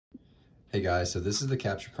Hey guys, so this is the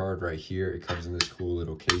capture card right here. It comes in this cool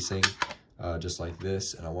little casing, just like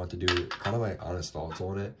this, and I want to do kind of my honest thoughts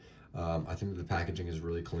on it. I think that the packaging is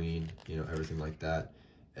really clean, you know, everything like that.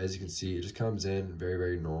 As you can see, it just comes in very,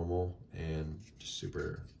 very normal and just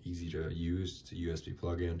super easy to use. It's a USB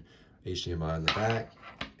plug-in, HDMI in the back,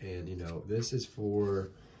 and you know, this is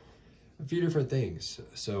for a few different things.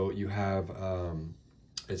 So you have,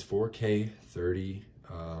 it's 4K 30,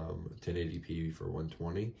 1080p for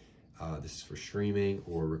 120. This is for streaming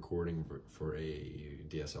or recording for a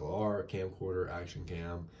DSLR, camcorder, action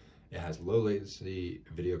cam. It has low latency,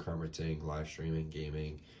 video conferencing, live streaming,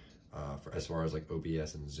 gaming, for as far as like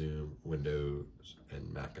OBS and Zoom, Windows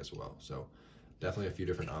and Mac as well. So definitely a few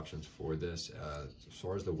different options for this. As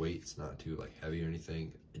far as the weight, it's not too like heavy or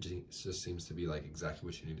anything. It just seems to be like exactly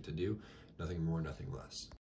what you need it to do. Nothing more, nothing less.